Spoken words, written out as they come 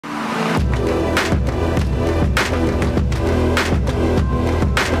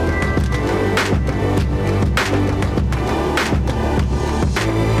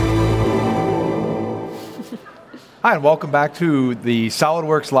Hi, and welcome back to the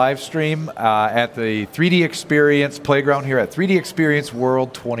SolidWorks live stream at the 3D Experience Playground here at 3D Experience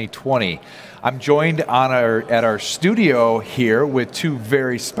World 2020. I'm joined at our studio here with two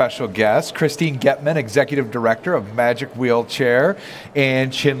very special guests, Christine Getman, Executive Director of Magic Wheelchair,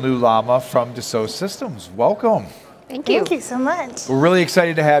 and Chin-Loo Lama from Dassault Systems. Welcome. Thank you. Thank you so much. We're really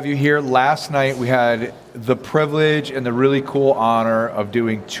excited to have you here. Last night we had the privilege and the really cool honor of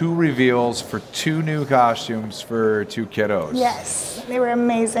doing 2 reveals for 2 new costumes for 2 kiddos. Yes, they were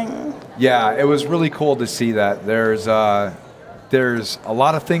amazing. Yeah, it was really cool to see that. There's a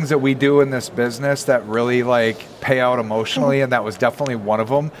lot of things that we do in this business that really pay out emotionally, and that was definitely one of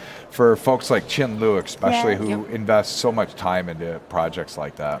them for folks like Chin-Loo especially, who invest so much time into projects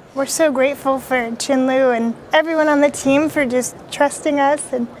like that. We're so grateful for Chin-Loo and everyone on the team for just trusting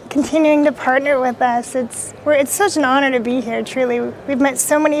us and continuing to partner with us. It's such an honor to be here, truly. We've met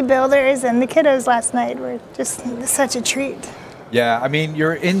so many builders, and the kiddos last night were just such a treat. Yeah, I mean,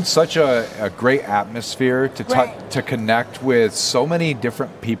 you're in such a great atmosphere to connect with so many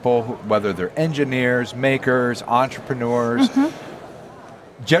different people, whether they're engineers, makers, entrepreneurs,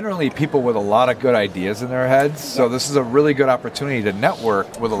 generally people with a lot of good ideas in their heads. So this is a really good opportunity to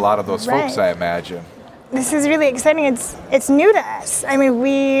network with a lot of those folks, I imagine. This is really exciting. It's new to us. I mean,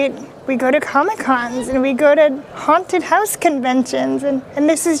 we go to Comic-Cons and we go to haunted house conventions, and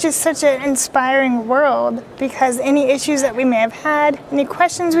this is just such an inspiring world, because any issues that we may have had, any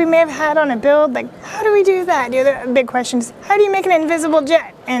questions we may have had on a build, like how do we do that? The other big question is, how do you make an invisible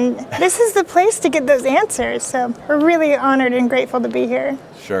jet? And this is the place to get those answers. So we're really honored and grateful to be here.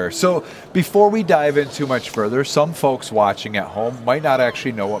 Sure. So before we dive in too much further, some folks watching at home might not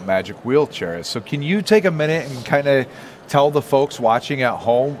actually know what Magic Wheelchair is. So can you take a minute and kind of tell the folks watching at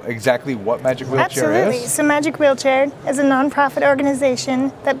home exactly what Magic Wheelchair is? Absolutely. So Magic Wheelchair is a nonprofit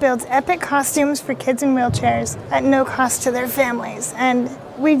organization that builds epic costumes for kids in wheelchairs at no cost to their families. And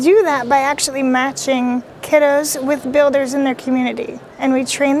we do that by actually matching kiddos with builders in their community. And we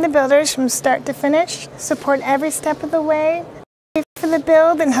train the builders from start to finish, support every step of the way, pay for the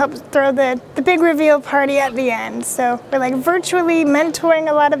build, and help throw the big reveal party at the end. So we're virtually mentoring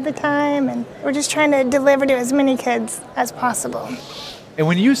a lot of the time, and we're just trying to deliver to as many kids as possible. And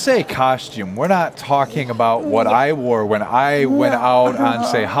when you say costume, we're not talking about what I wore when I went out on,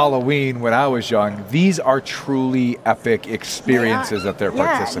 say, Halloween when I was young. These are truly epic experiences that they're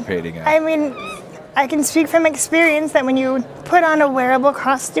participating in. I mean, I can speak from experience that when you put on a wearable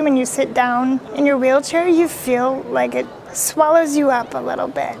costume and you sit down in your wheelchair, you feel like it swallows you up a little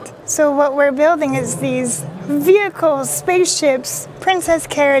bit. So what we're building is these vehicles, spaceships, princess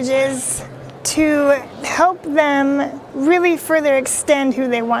carriages, to help them really further extend who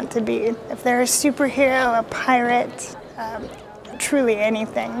they want to be. If they're a superhero, a pirate, truly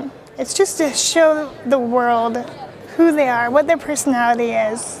anything. It's just to show the world who they are, what their personality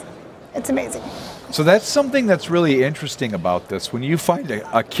is. It's amazing. So that's something that's really interesting about this. When you find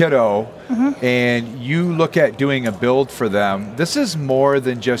a kiddo and you look at doing a build for them, this is more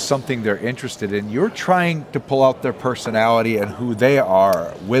than just something they're interested in. You're trying to pull out their personality and who they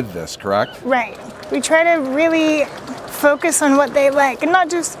are with this, correct? Right. We try to really focus on what they like, and not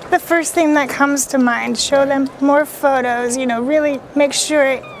just the first thing that comes to mind. Show them more photos, really make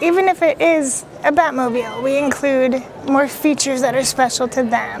sure, even if it is a Batmobile, we include more features that are special to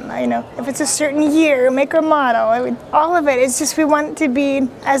them. If it's a certain year, make or model, all of it. It's just we want it to be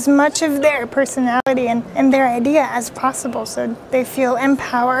as much of their personality and their idea as possible, so they feel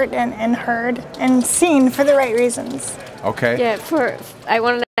empowered and heard and seen for the right reasons. Okay. Yeah, I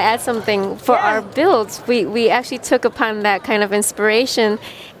wanted to add something. For our builds, we actually took upon that kind of inspiration,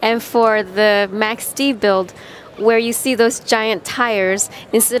 and for the Max D build, where you see those giant tires,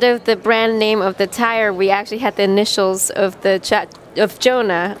 instead of the brand name of the tire, we actually had the initials of of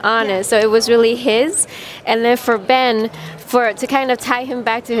Jonah on it, so it was really his. And then for Ben, to kind of tie him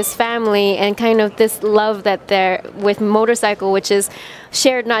back to his family and kind of this love that they're with motorcycle, which is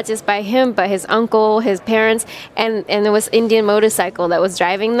shared not just by him but his uncle, his parents, and it was Indian motorcycle that was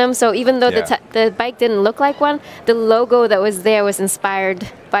driving them. So even though the bike didn't look like one, the logo that was there was inspired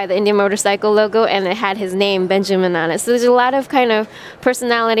by the Indian motorcycle logo, and it had his name, Benjamin, on it. So there's a lot of kind of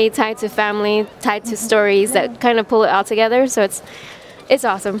personality tied to family, tied to stories that kind of pull it all together. So it's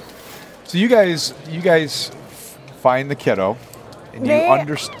awesome. So you guys find the kiddo, and they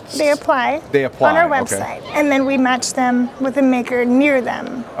apply on our website, and then we match them with a maker near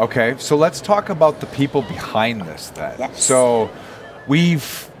them. Okay, so let's talk about the people behind this then. Yes. So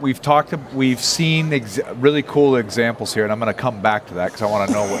we've seen really cool examples here, and I'm going to come back to that because I want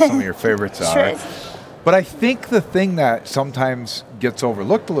to know what some of your favorites are. Sure. But I think the thing that sometimes gets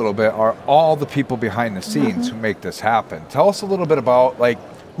overlooked a little bit are all the people behind the scenes who make this happen. Tell us a little bit about, like,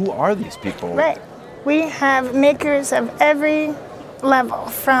 who are these people? Right. We have makers of every level,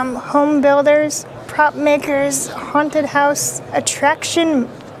 from home builders, prop makers, haunted house attraction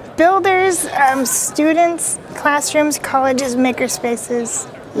builders, students, classrooms, colleges, maker spaces,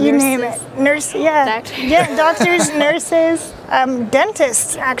 you name it. Doctors, nurses,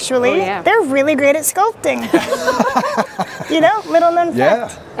 dentists, actually. Oh, yeah. They're really great at sculpting. Little known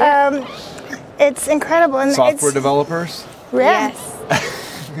fact. It's incredible. And Software developers? Yes.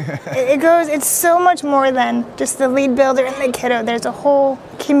 It's so much more than just the lead builder and the kiddo. There's a whole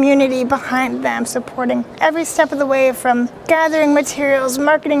community behind them supporting every step of the way, from gathering materials,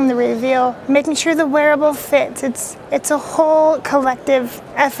 marketing the reveal, making sure the wearable fits. It's a whole collective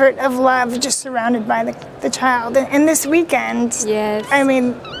effort of love just surrounded by the child. And this weekend, I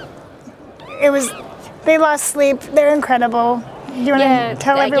mean, they lost sleep. They're incredible. Do you want to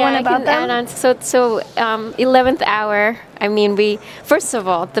tell everyone about them? Add on. So 11th hour. I mean, first of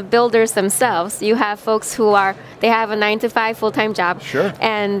all, the builders themselves, you have folks they have a 9-to-5 full-time job. Sure.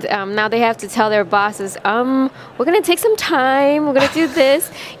 And now they have to tell their bosses, we're going to take some time, we're going to do this.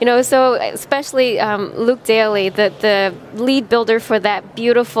 So especially Luke Daly, the lead builder for that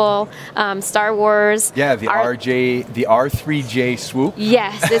beautiful Star Wars. Yeah, the R3J swoop.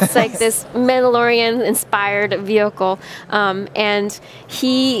 Yes, it's like this Mandalorian-inspired vehicle. And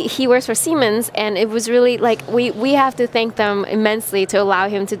he works for Siemens, and it was really like, we have to thank them immensely to allow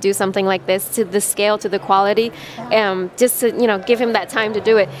him to do something like this, to the scale, to the quality, just to give him that time to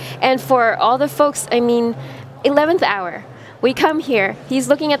do it. And for all the folks, I mean, 11th hour, we come here, he's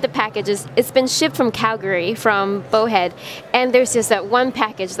looking at the packages. It's been shipped from Calgary, from Bowhead, and there's just that one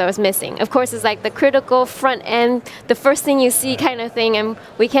package that was missing. Of course, it's like the critical front end, the first thing you see kind of thing, and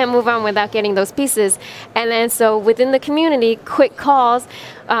we can't move on without getting those pieces. And then so within the community, quick calls,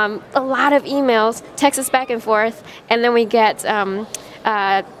 a lot of emails, texts back and forth, and then we get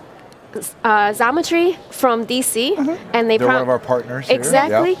Xometry from DC, and they're one of our partners here.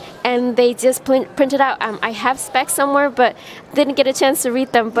 Exactly, and they just printed out. I have specs somewhere, but didn't get a chance to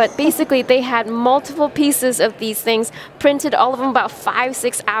read them. But basically, they had multiple pieces of these things printed, all of them about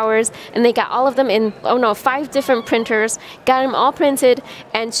 5-6 hours, and they got all of them in 5 different printers. Got them all printed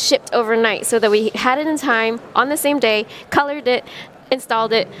and shipped overnight, so that we had it in time on the same day. Colored it,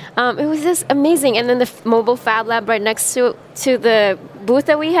 installed it. It was just amazing. And then the mobile fab lab right next to the booth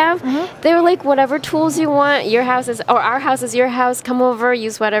that we have, they were like, whatever tools you want, your house is, or our house is your house, come over,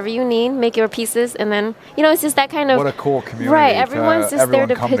 use whatever you need, make your pieces, and then, it's just that kind of... What a cool community. Right, everyone's just there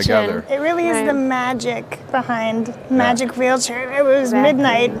to pitch together. It really is the magic behind Magic Wheelchair. It was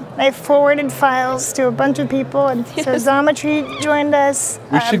midnight. I forwarded files to a bunch of people, and so Xometry joined us.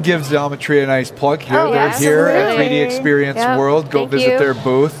 We should give Xometry a nice plug here. Oh, They're here at absolutely. 3D Experience World. Go visit their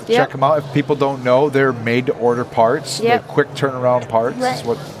booth. Check them out. If people don't know, they're made-to-order parts. They're quick turnaround parts. Is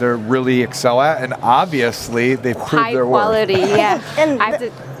what they're really excel at, and obviously they prove their worth. High quality, And I have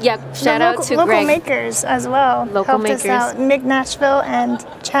to, shout out to local Greg. makers as well. Local helped makers. us out. Mick Nashville and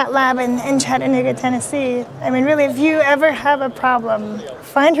Chat Lab in Chattanooga, Tennessee. I mean, really, if you ever have a problem,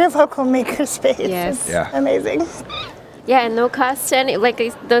 find your local maker space. Yes. It's amazing. Yeah, and no cost to any, like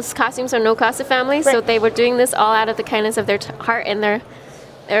those costumes are no cost to families, so they were doing this all out of the kindness of their heart and their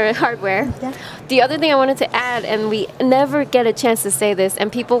hardware. Yeah. The other thing I wanted to add, and we never get a chance to say this,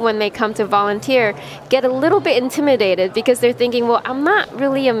 and people when they come to volunteer get a little bit intimidated because they're thinking, well, I'm not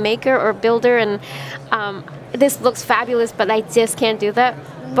really a maker or builder, and this looks fabulous, but I just can't do that.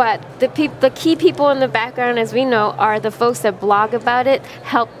 But the key people in the background, as we know, are the folks that blog about it,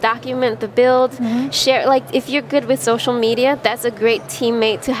 help document the build, share. Like, if you're good with social media, that's a great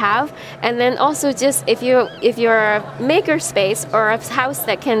teammate to have. And then also, just if you're a maker space or a house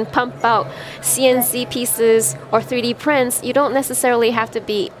that can pump out CNC pieces or 3D prints, you don't necessarily have to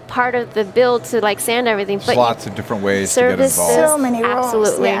be part of the build to like sand everything. There's lots of different ways to get involved. So many roles.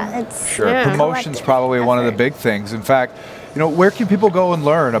 Absolutely. Yeah, Promotion's probably one of the big things. In fact, where can people go and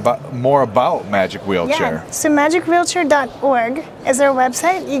learn more about Magic Wheelchair? Yeah. So magicwheelchair.org is our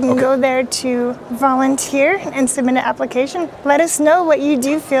website. You can go there to volunteer and submit an application. Let us know what you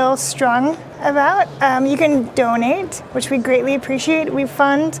do feel strong about. You can donate, which we greatly appreciate. We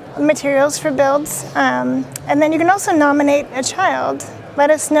fund materials for builds. And then you can also nominate a child. Let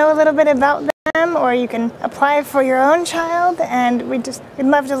us know a little bit about them, or you can apply for your own child, and we'd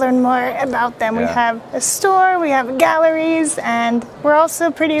love to learn more about them. We have a store, we have galleries, and we're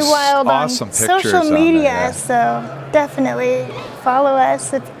also pretty wild on social media, so definitely follow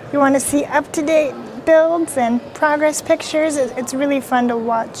us if you want to see up-to-date builds and progress pictures. It's really fun to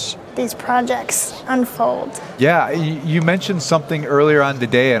watch these projects unfold. Yeah, you mentioned something earlier on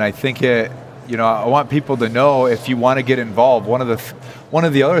today, and I think I want people to know, if you want to get involved, one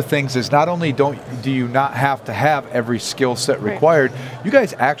of the other things is, not only do you not have to have every skill set required, you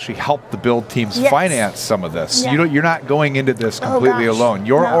guys actually help the build teams finance some of this. Yeah. You're not going into this completely alone.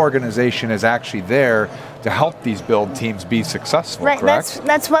 Your organization is actually there to help these build teams be successful, correct?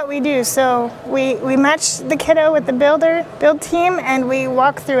 That's what we do. So we match the kiddo with the build team, and we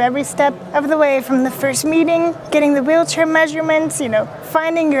walk through every step of the way, from the first meeting, getting the wheelchair measurements,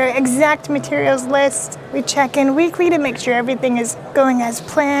 finding your exact materials list. We check in weekly to make sure everything is going as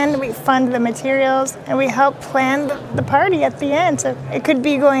planned. We fund the materials, and we help plan the party at the end. So it could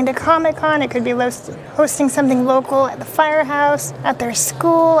be going to Comic-Con, it could be hosting something local at the firehouse, at their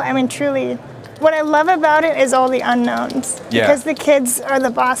school. I mean, truly, what I love about it is all the unknowns, because the kids are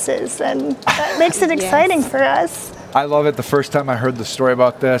the bosses, and that makes it exciting for us. I love it. The first time I heard the story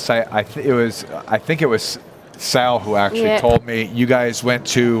about this, I think it was Sal who actually told me you guys went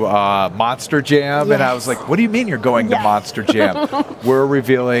to Monster Jam, and I was like, what do you mean you're going to Monster Jam? We're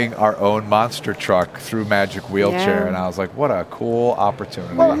revealing our own monster truck through Magic Wheelchair, and I was like, what a cool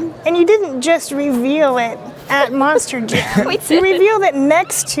opportunity. Well, and you didn't just reveal it at Monster Jam. You revealed it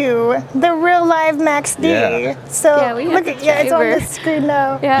next to the real live Max D. So look at it's on the screen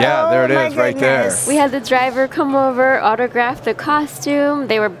now. Yeah, there it is, right there. We had the driver come over, autograph the costume.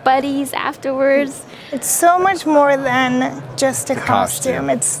 They were buddies afterwards. It's so much more than just a costume.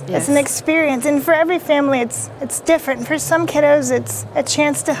 It's an experience, and for every family, it's different. For some kiddos, it's a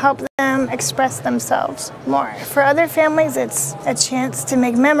chance to help them express themselves more. For other families, it's a chance to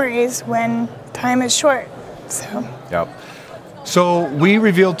make memories when time is short. So we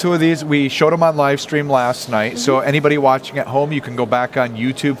revealed two of these. We showed them on live stream last night. So anybody watching at home, you can go back on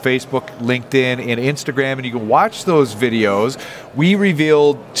YouTube, Facebook, LinkedIn, and Instagram, and you can watch those videos. We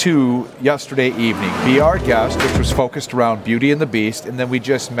revealed two yesterday evening. Be Our Guest, which was focused around Beauty and the Beast, and then we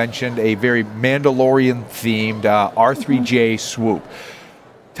just mentioned a very Mandalorian-themed R3J swoop.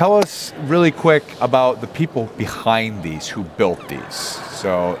 Tell us really quick about the people behind these, who built these.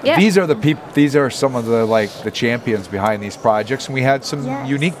 So these are the people. These are some of the champions behind these projects, and we had some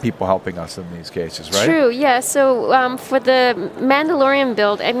unique people helping us in these cases, right? True. Yeah. So for the Mandalorian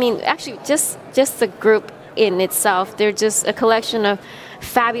build, I mean, actually, just the group in itself, they're just a collection of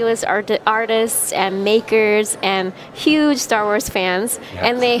fabulous artists and makers and huge Star Wars fans,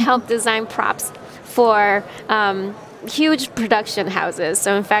 and they help design props for huge production houses.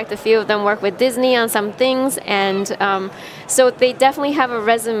 So in fact, a few of them work with Disney on some things, and so they definitely have a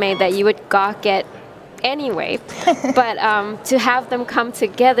resume that you would gawk at anyway. But to have them come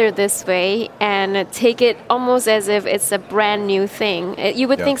together this way and take it almost as if it's a brand new thing, you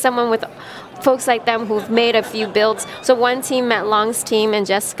would think someone with folks like them who've made a few builds. So one team, Matt Long's team and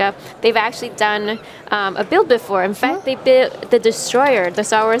Jessica, they've actually done a build before. In fact, they built the Destroyer, the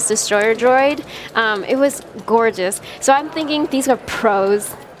Star Wars Destroyer droid. It was gorgeous. So I'm thinking these are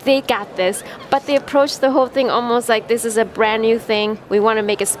pros. They got this, but they approached the whole thing almost like this is a brand new thing. We want to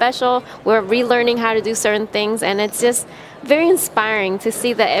make it special. We're relearning how to do certain things, and it's just very inspiring to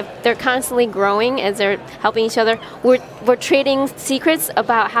see that if they're constantly growing as they're helping each other. We're trading secrets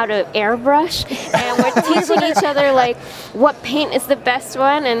about how to airbrush, and we're teaching each other like what paint is the best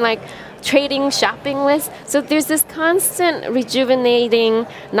one, and like trading shopping lists. So there's this constant rejuvenating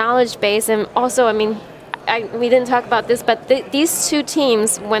knowledge base, and also, I mean, we didn't talk about this, but these two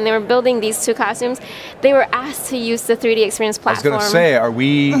teams, when they were building these two costumes, they were asked to use the 3DEXPERIENCE platform. I was going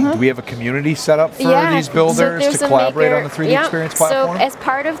to say, do we have a community set up for these builders to collaborate on the 3DEXPERIENCE platform? So as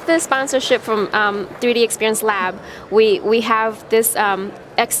part of the sponsorship from 3DEXPERIENCE Lab, we have this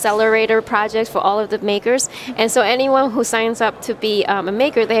accelerator project for all of the makers, and so anyone who signs up to be a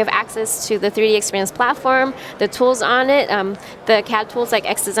maker, they have access to the 3DEXPERIENCE platform, the tools on it, the CAD tools like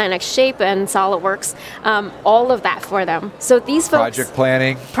XDesign, XShape, and SolidWorks, all of that for them. So these folks... Project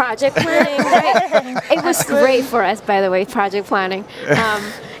planning, right? It was great for us, by the way, project planning.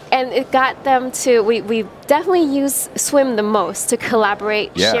 And it got them to, we definitely use Swim the most to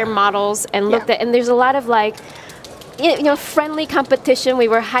collaborate, share models, and looked at, and there's a lot of like, friendly competition. We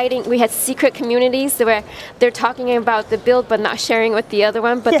had secret communities where they're talking about the build but not sharing with the other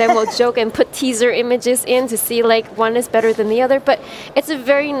one, but then we'll joke and put teaser images in to see like one is better than the other. But it's a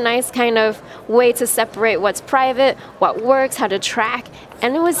very nice kind of way to separate what's private, what works, how to track.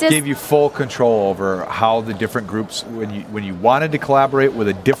 And it was just gave you full control over how the different groups, when you wanted to collaborate with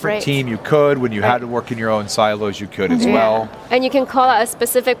a different team, you could. When you had to work in your own silos, you could as well. And you can call out a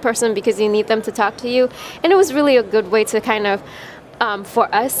specific person because you need them to talk to you. And it was really a good way to kind of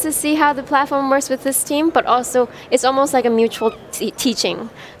for us to see how the platform works with this team, but also it's almost like a mutual teaching.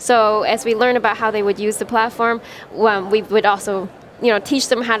 So as we learn about how they would use the platform, we would also, teach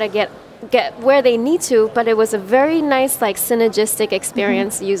them how to get where they need to, but it was a very nice, like, synergistic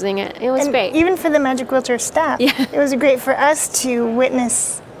experience using it. It was great. Even for the Magic Wheelchair staff, it was great for us to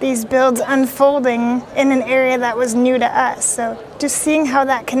witness these builds unfolding in an area that was new to us. So just seeing how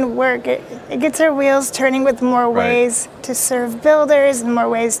that can work, it gets our wheels turning with more ways to serve builders and more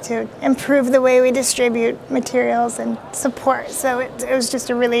ways to improve the way we distribute materials and support. So it was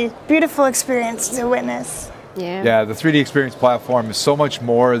just a really beautiful experience to witness. Yeah, the 3D Experience platform is so much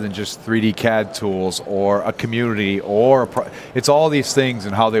more than just 3D CAD tools or a community or it's all these things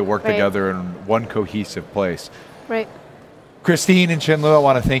and how they work together in one cohesive place. Right. Christine and Chin-Loo, I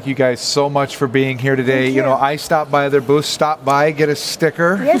want to thank you guys so much for being here today. You know, I stopped by their booth, stop by, get a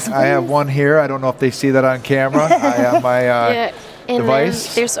sticker. Yes, I have one here. I don't know if they see that on camera. I have my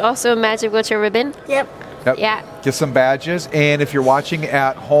device. There's also a Magic Wheelchair ribbon. Yep. Yeah. Get some badges, and if you're watching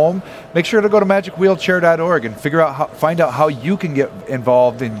at home, make sure to go to magicwheelchair.org and find out how you can get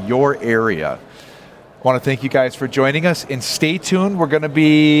involved in your area. I want to thank you guys for joining us, and stay tuned. We're going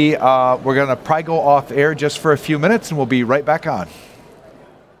to probably go off air just for a few minutes, and we'll be right back on.